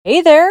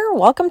Hey there,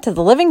 welcome to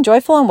the Living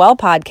Joyful and Well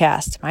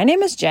podcast. My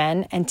name is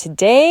Jen, and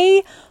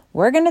today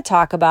we're going to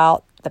talk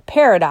about the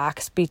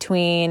paradox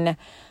between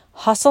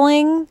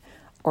hustling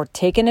or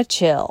taking a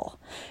chill.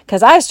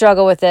 Because I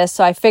struggle with this,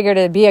 so I figured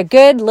it'd be a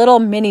good little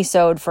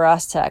mini-sode for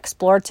us to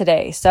explore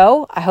today.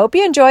 So I hope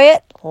you enjoy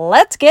it.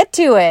 Let's get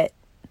to it.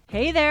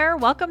 Hey there,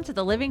 welcome to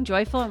the Living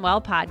Joyful and Well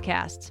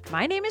podcast.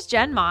 My name is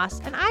Jen Moss,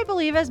 and I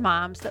believe as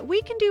moms that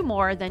we can do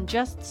more than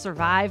just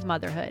survive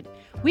motherhood.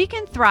 We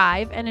can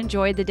thrive and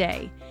enjoy the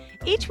day.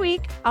 Each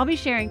week, I'll be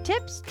sharing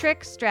tips,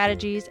 tricks,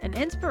 strategies, and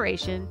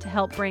inspiration to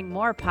help bring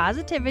more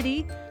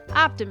positivity,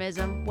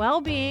 optimism,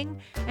 well-being,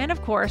 and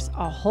of course,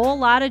 a whole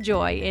lot of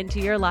joy into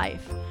your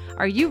life.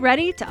 Are you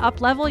ready to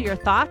up-level your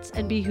thoughts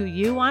and be who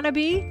you want to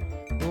be?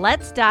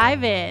 Let's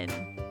dive in.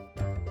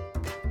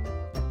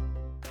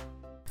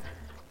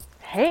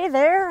 Hey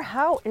there,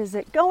 how is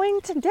it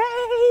going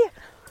today?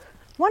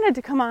 Wanted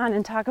to come on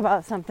and talk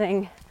about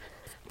something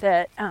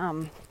that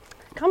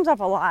comes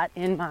up a lot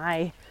in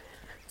my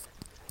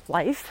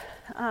life,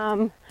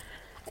 and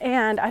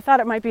I thought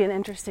it might be an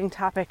interesting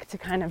topic to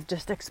kind of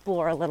just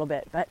explore a little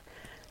bit. But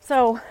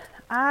so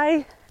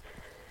I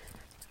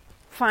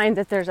find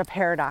that there's a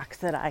paradox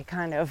that I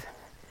kind of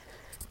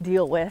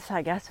deal with,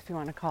 I guess, if you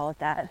want to call it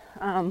that.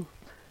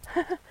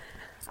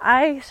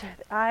 I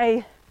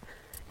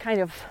kind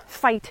of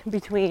fight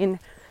between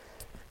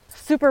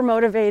super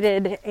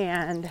motivated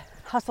and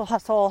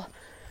hustle,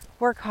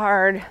 work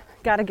hard,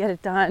 gotta get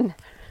it done,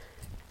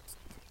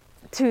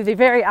 to the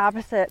very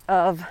opposite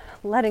of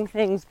letting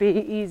things be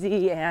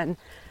easy and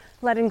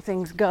letting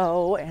things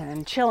go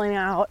and chilling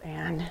out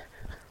and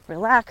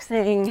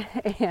relaxing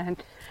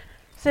and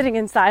sitting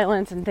in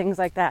silence and things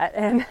like that.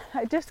 And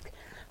it just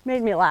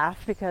made me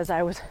laugh because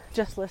I was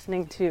just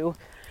listening to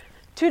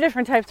two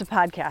different types of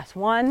podcasts.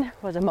 One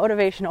was a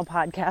motivational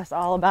podcast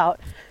all about,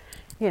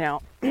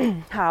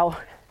 how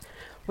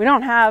we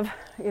don't have,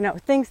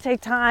 things take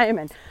time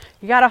and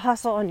you got to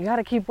hustle and you got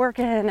to keep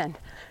working and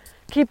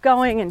keep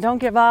going and don't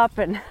give up.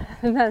 And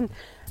then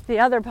the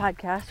other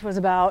podcast was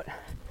about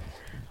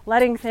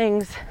letting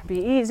things be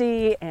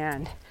easy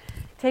and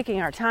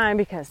taking our time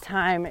because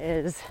time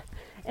is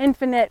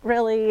infinite,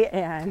 really.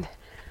 And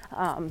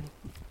I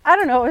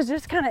don't know, it was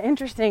just kind of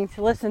interesting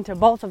to listen to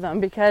both of them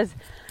because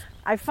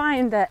I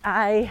find that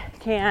I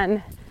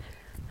can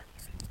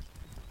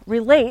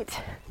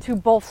relate to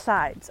both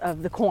sides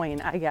of the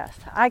coin, I guess.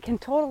 I can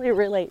totally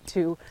relate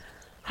to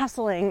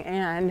hustling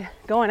and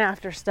going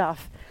after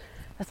stuff,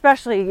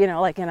 especially,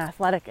 like in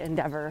athletic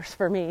endeavors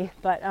for me.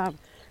 But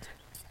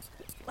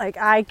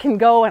I can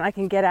go and I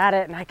can get at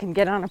it and I can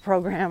get on a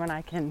program and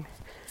I can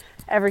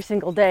every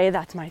single day,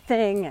 that's my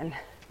thing. And,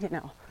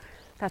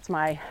 that's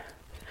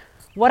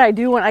what I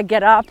do when I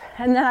get up.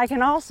 And then I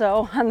can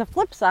also, on the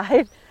flip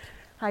side,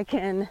 I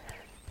can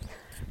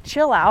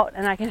chill out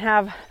and I can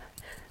have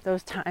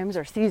those times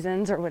or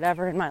seasons or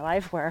whatever in my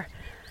life where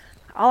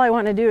all I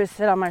want to do is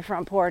sit on my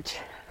front porch,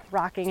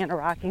 rocking in a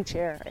rocking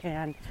chair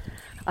and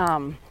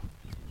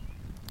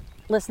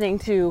listening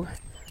to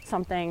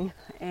something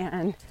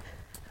and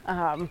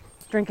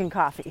drinking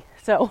coffee.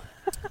 So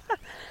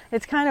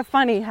it's kind of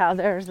funny how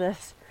there's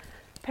this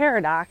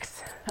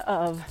paradox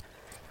of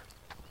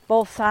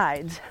both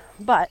sides.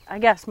 But I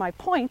guess my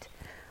point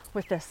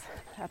with this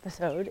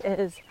episode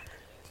is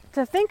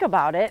to think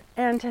about it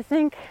and to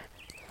think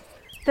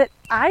that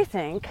I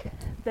think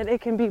that it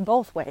can be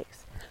both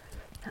ways.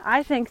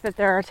 I think that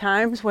there are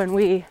times when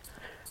we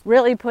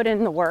really put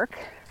in the work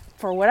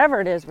for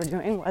whatever it is we're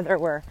doing, whether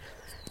we're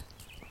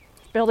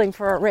building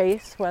for a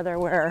race, whether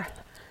we're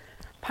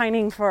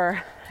pining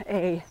for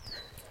a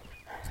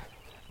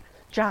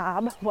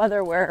job,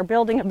 whether we're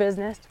building a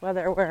business,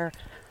 whether we're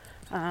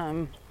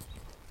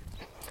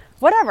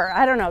whatever.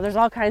 I don't know. There's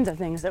all kinds of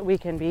things that we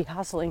can be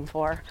hustling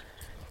for.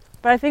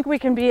 But I think we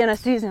can be in a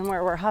season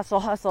where we're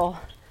hustle,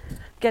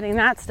 getting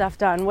that stuff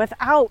done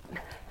without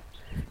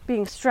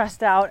being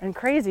stressed out and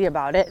crazy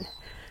about it.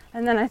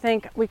 And then I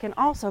think we can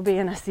also be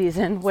in a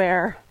season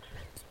where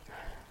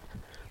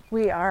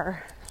we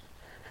are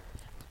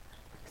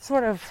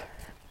sort of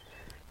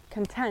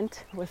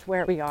content with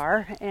where we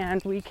are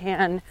and we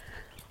can,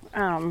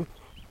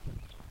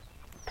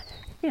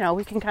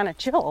 we can kind of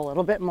chill a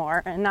little bit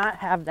more and not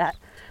have that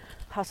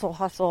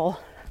hustle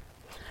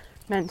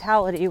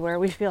mentality where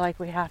we feel like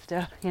we have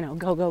to,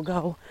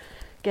 go,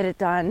 get it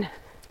done.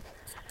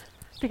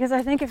 Because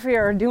I think if we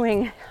are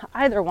doing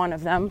either one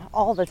of them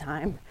all the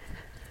time,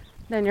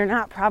 then you're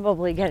not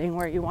probably getting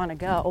where you want to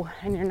go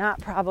and you're not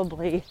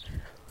probably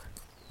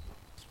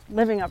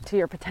living up to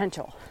your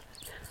potential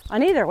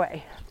on either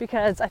way.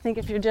 Because I think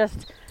if you're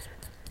just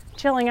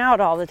chilling out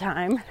all the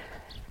time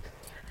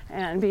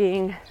and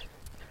being,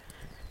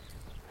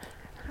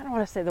 I don't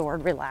want to say the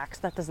word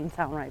relaxed, that doesn't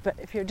sound right, but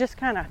if you're just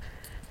kind of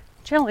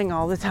chilling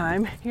all the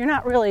time, you're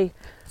not really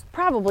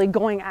probably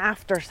going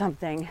after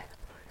something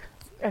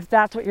if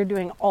that's what you're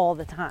doing all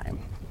the time.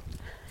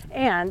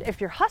 And if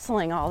you're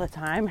hustling all the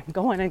time,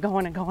 going,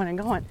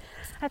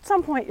 at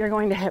some point you're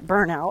going to hit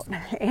burnout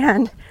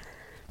and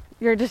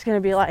you're just going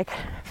to be like,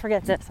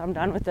 forget this, I'm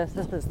done with this,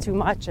 this is too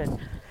much, and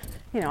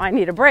I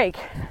need a break.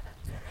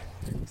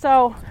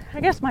 So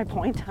I guess my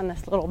point on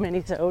this little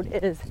mini-sode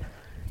is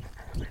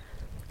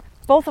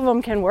both of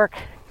them can work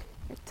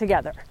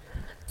together.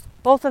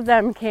 Both of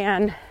them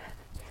can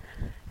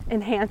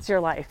enhance your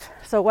life.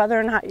 So whether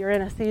or not you're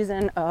in a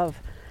season of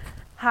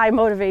high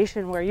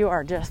motivation where you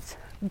are just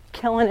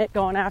killing it,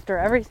 going after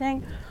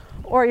everything,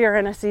 or you're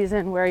in a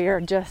season where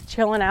you're just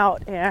chilling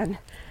out and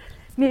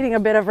needing a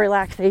bit of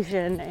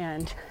relaxation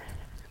and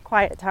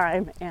quiet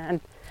time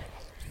and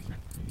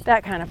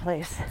that kind of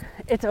place,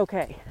 it's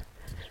okay.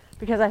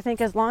 Because I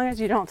think as long as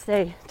you don't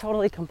stay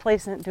totally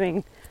complacent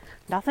doing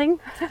nothing,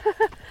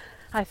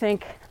 I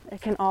think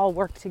it can all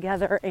work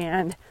together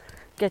and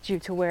get you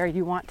to where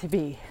you want to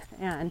be.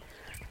 And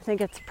I think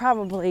it's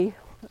probably,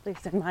 at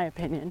least in my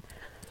opinion,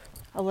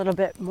 a little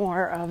bit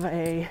more of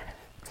a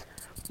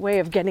way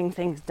of getting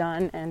things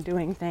done and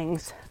doing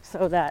things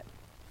so that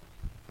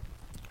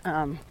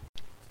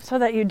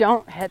you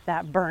don't hit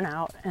that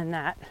burnout and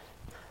that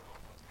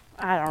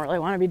I don't really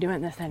want to be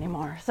doing this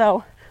anymore.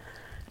 So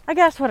I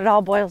guess what it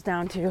all boils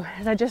down to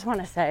is I just want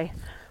to say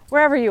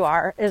wherever you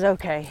are is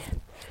okay.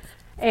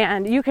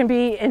 And you can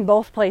be in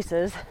both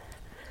places,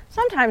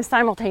 sometimes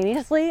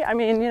simultaneously. I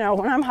mean,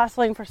 when I'm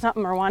hustling for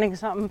something or wanting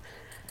something,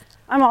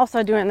 I'm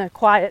also doing the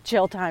quiet,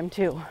 chill time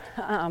too.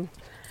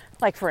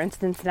 Like for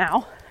instance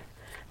now,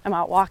 I'm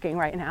out walking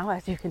right now,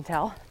 as you can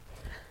tell.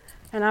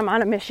 And I'm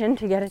on a mission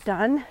to get it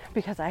done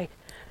because I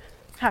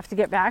have to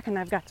get back and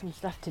I've got some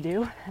stuff to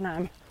do. And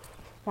I'm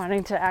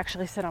wanting to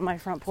actually sit on my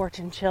front porch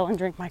and chill and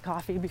drink my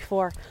coffee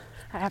before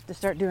I have to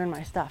start doing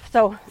my stuff.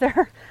 So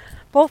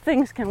both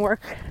things can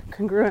work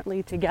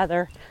congruently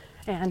together.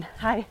 And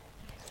I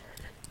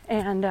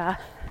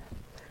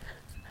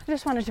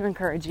just wanted to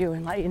encourage you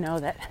and let you know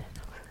that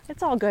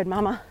it's all good,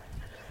 Mama.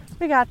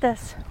 We got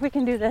this. We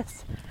can do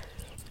this.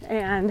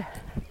 And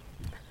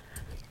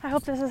I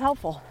hope this is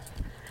helpful.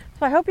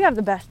 So I hope you have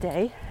the best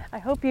day. I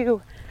hope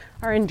you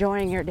are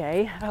enjoying your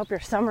day. I hope your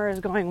summer is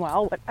going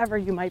well, whatever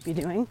you might be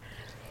doing.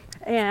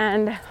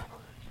 And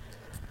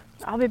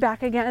I'll be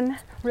back again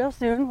real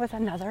soon with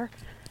another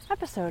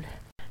episode.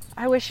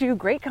 I wish you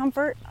great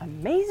comfort,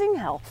 amazing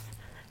health,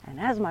 and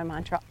as my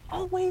mantra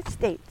always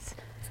states,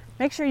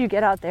 make sure you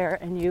get out there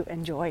and you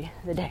enjoy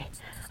the day.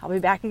 I'll be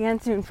back again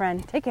soon,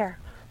 friend. Take care.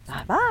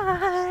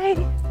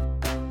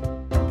 Bye-bye.